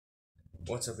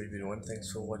What's up everyone,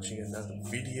 thanks for watching another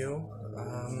video.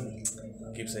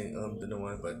 Keep saying don't know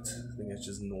why, but I think it's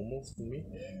just normal for me.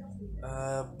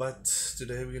 But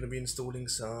today we're gonna be installing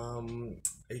some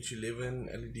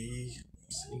H11 LED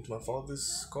into my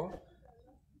father's car.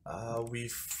 We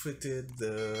fitted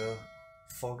the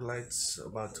fog lights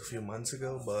about a few months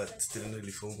ago, but didn't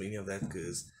really film any of that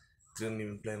because didn't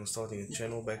even plan on starting a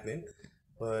channel back then.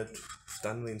 But we've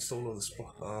done the install of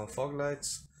the fog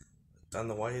lights, done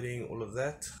the wiring, all of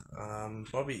that.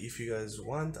 Probably if you guys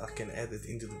want, I can add it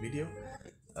into the video.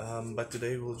 But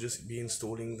today we'll just be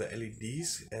installing the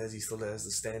LEDs, as he still has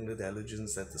the standard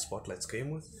halogens that the spotlights came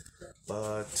with.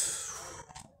 But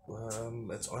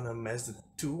it's on a Mazda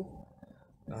 2.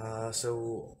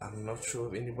 So I'm not sure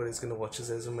if anybody's gonna watch this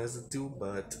as a Mazda 2,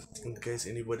 but in case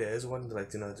anybody has one, they'd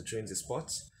like to know how to change the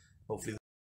spots. Hopefully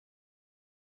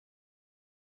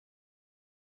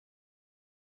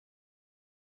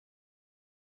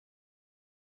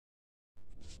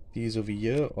these over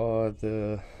here are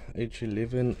the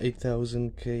H11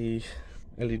 8000K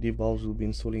LED bulbs we'll be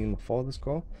installing in my father's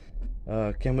car.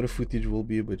 Camera footage will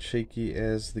be a bit shaky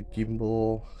as the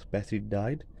gimbal battery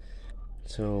died,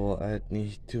 so I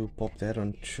need to pop that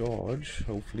on charge.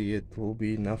 Hopefully it will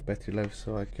be enough battery life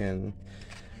so I can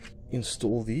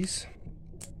install these.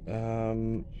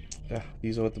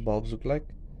 These are what the bulbs look like.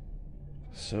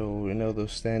 So you know,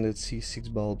 those standard C6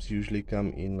 bulbs usually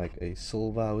come in like a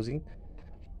silver housing,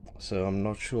 so I'm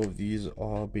not sure if these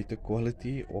are better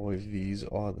quality or if these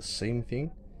are the same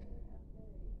thing.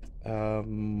 Let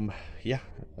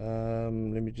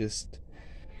me just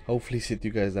hopefully sit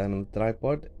you guys down on the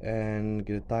tripod and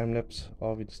get a time lapse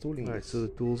of installing. Alright, so the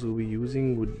tools we'll be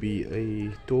using would be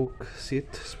a torque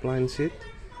set, spline set,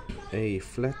 a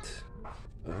flat.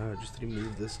 Just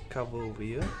remove this cover over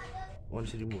here.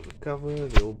 Once you remove the cover,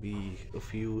 there will be a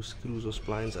few screws or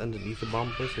splines underneath the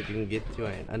bumper so you can get your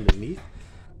hand underneath.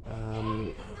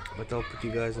 But I'll put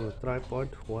you guys on the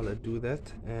tripod while I do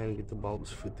that and get the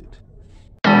bulbs fitted.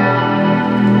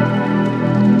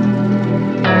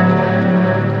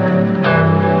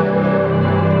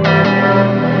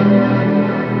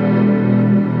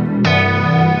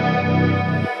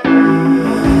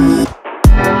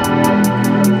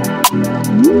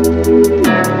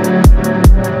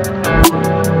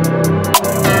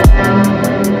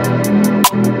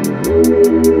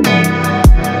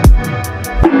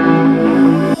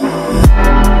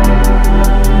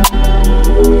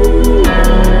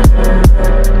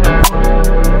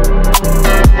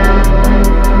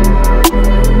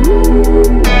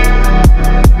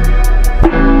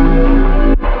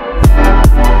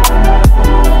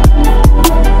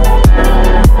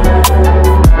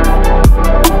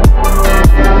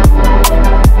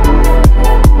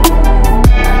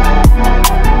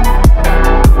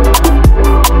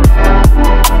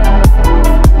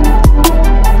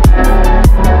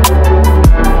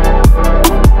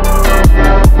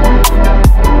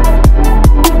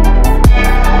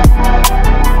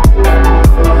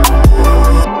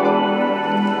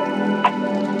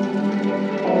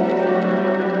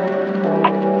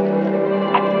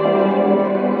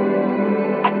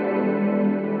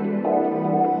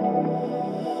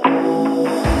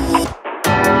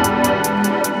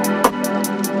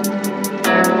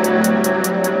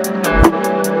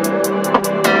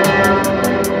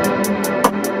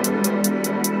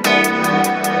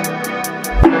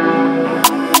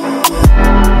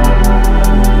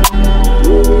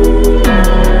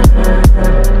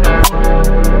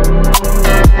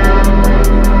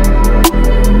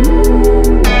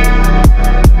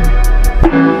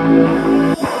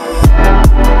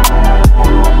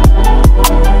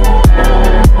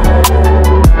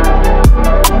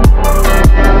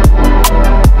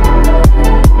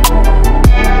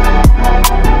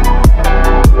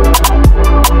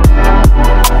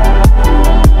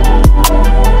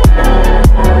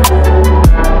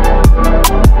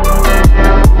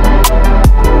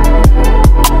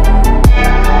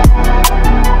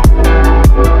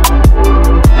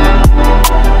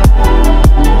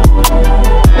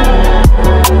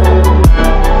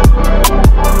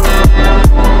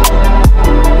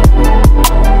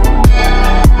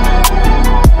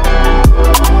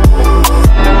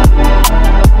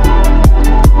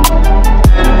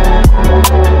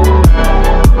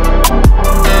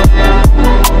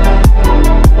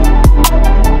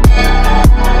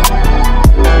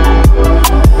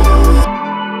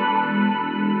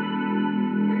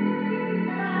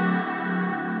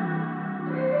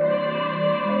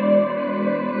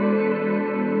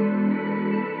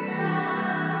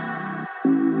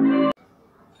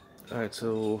 Alright,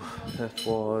 so that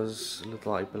was a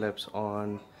little hyperlapse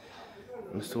on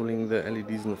installing the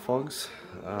LEDs in the fogs.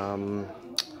 I'll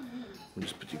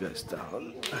just put you guys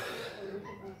down.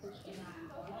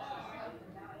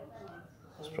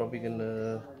 It's probably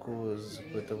gonna cause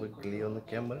a bit of a glare on the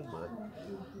camera, but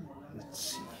let's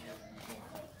see.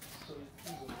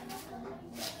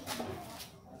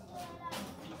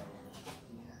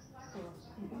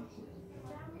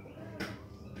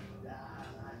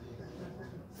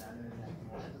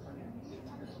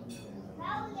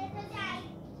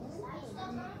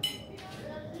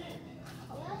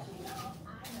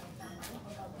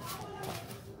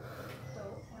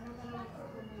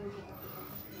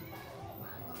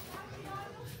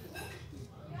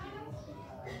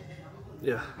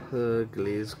 Yeah, the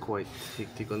glare is quite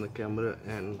hectic on the camera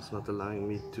and it's not allowing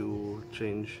me to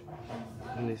change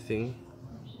anything.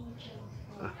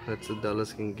 That's the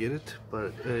dullest I can get it,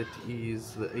 but it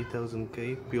is the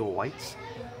 8000K pure whites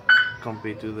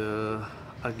compared to the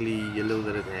ugly yellow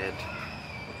that it had.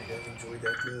 Hope you guys enjoyed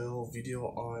that little video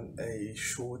on a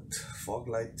short fog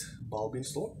light bulb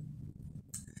install.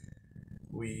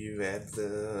 We've had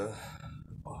the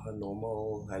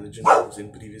normal halogen bulbs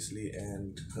in previously,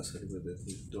 and sorry about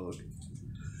that dog.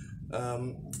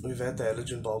 We've had the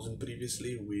halogen bulbs in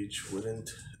previously, which weren't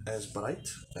as bright,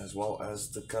 as well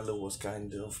as the color was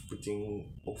kind of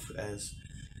putting off, as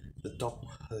the top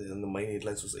and the main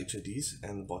headlights was HIDs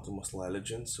and the bottom was still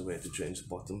halogen, so we had to change the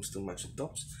bottoms to match the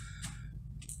tops.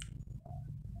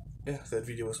 Yeah, that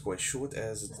video was quite short,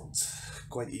 as it's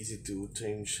quite easy to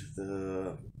change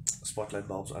the spotlight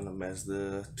bulbs on a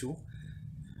Mazda 2.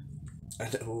 I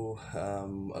know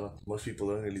most people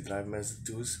don't really drive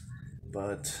Mazda 2s,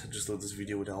 but just thought this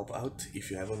video would help out if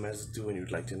you have a Mazda 2 and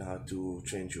you'd like to know how to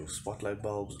change your spotlight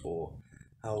bulbs or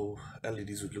how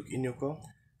LEDs would look in your car.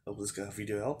 Hope this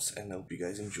video helps, and I hope you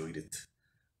guys enjoyed it.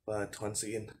 But once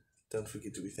again, don't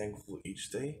forget to be thankful each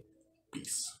day.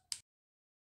 Peace.